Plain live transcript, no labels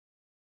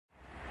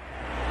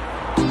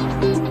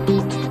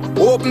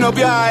Open up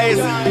your eyes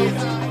and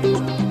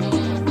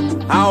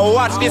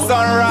watch the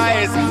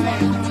sunrise.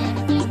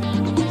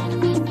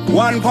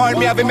 One point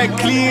me have to make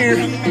clear.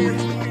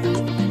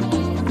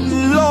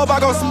 Love I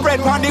go spread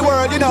on the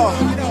world, you know.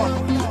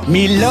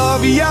 Me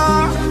love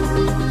ya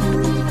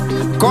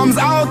comes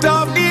out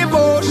of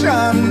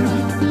devotion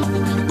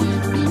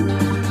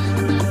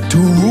to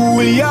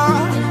rule ya,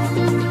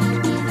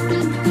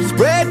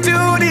 spread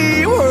to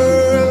the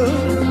world.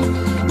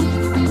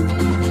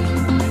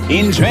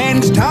 In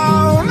Trench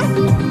Town,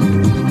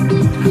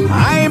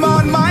 I'm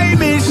on my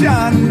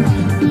mission,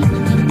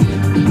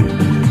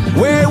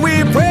 where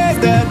we praise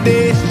the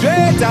day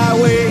straight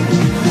away.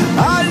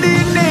 All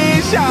the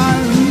nation,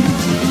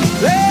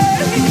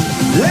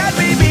 let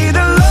me be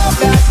the love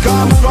that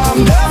comes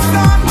from the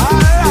sun.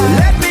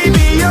 Let me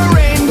be your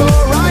rainbow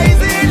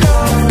rising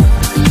up.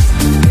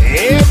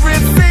 Every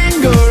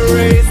single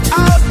race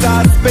out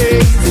of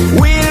space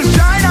will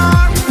shine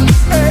on,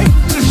 hey,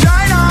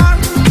 shine on.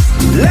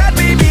 Let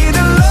me be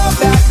the love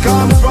that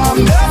comes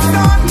from the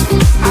sun.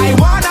 I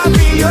wanna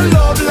be your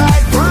love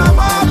light from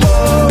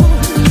above.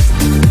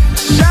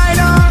 Shine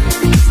on,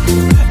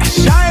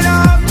 shine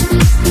on,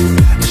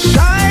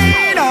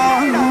 shine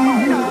on.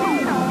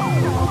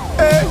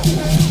 Hey.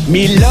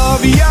 Me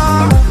love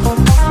ya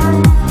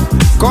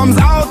comes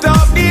out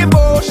of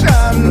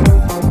devotion,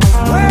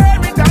 where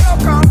every time I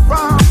come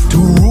from, to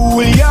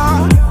rule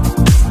ya,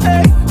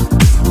 hey,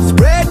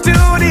 spread to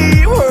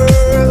the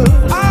world,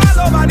 all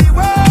over the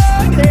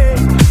world, hey.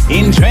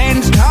 In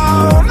Trench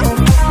Town,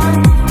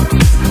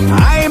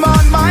 I'm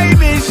on my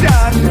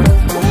mission,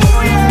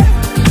 ooh, yeah,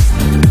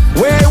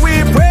 where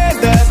we praise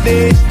the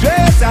day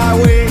straight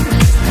away.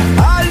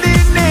 All the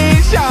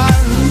nation,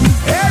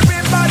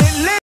 everybody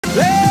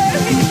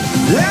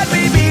let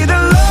me be the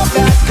love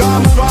that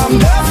comes from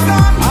the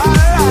sun.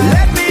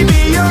 Let me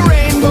be your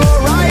rainbow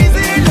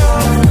rising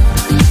up.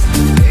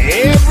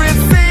 Every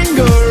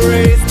single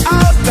race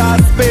out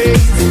of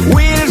space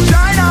will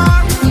shine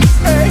on,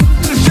 hey,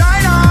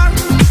 shine on.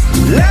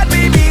 Let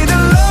me be the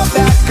love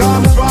that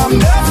comes from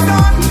the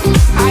sun.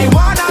 I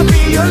wanna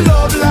be your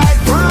love light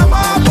from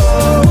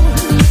above.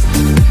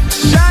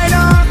 Shine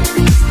on,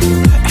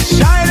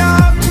 shine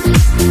on,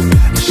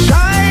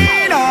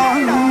 shine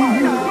on.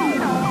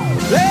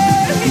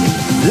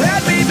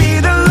 Let me be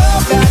the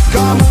love that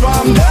comes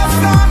from the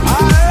sun.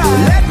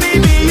 Let me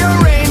be your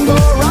rainbow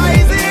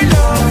rising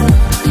up.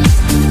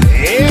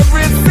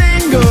 Every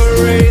single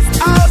race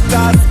out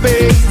of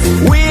space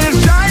will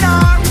shine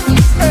on,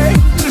 hey,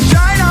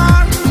 shine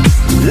on.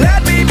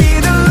 Let me be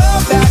the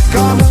love that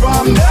comes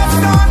from the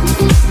sun.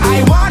 I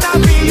wanna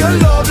be your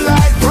love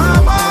light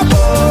from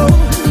above.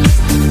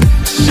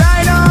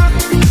 Shine on,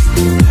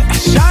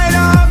 shine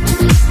on,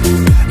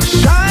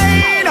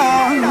 shine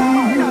on.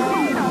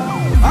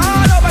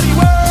 All over the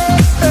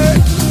world, hey.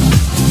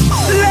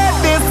 Let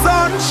the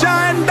sun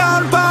shine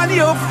down on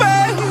your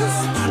face.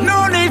 No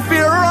need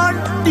for run,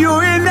 you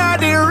in at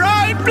the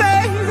right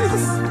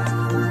place.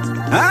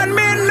 And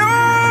me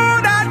know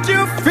that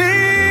you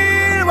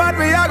feel what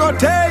we are gonna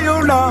tell you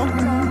now.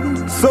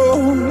 So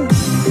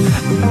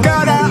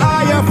gather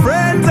all your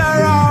friends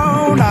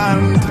around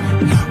and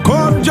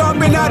come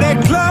jump in at the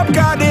club,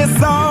 'cause this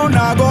sound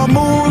I gonna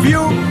move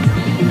you.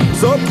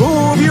 So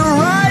prove you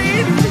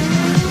right.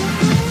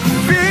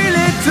 Feel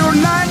it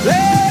tonight.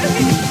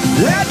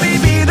 Let me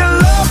be the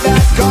love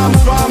that comes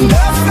from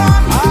the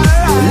sun.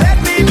 Let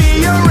me be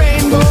your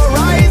rainbow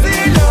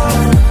rising up.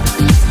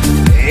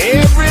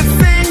 Every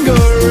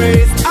single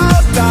race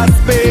out of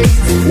space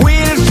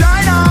will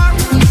shine on,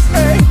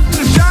 hey,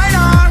 shine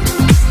on.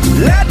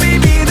 Let me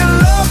be the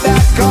love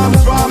that comes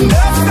from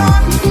the sun.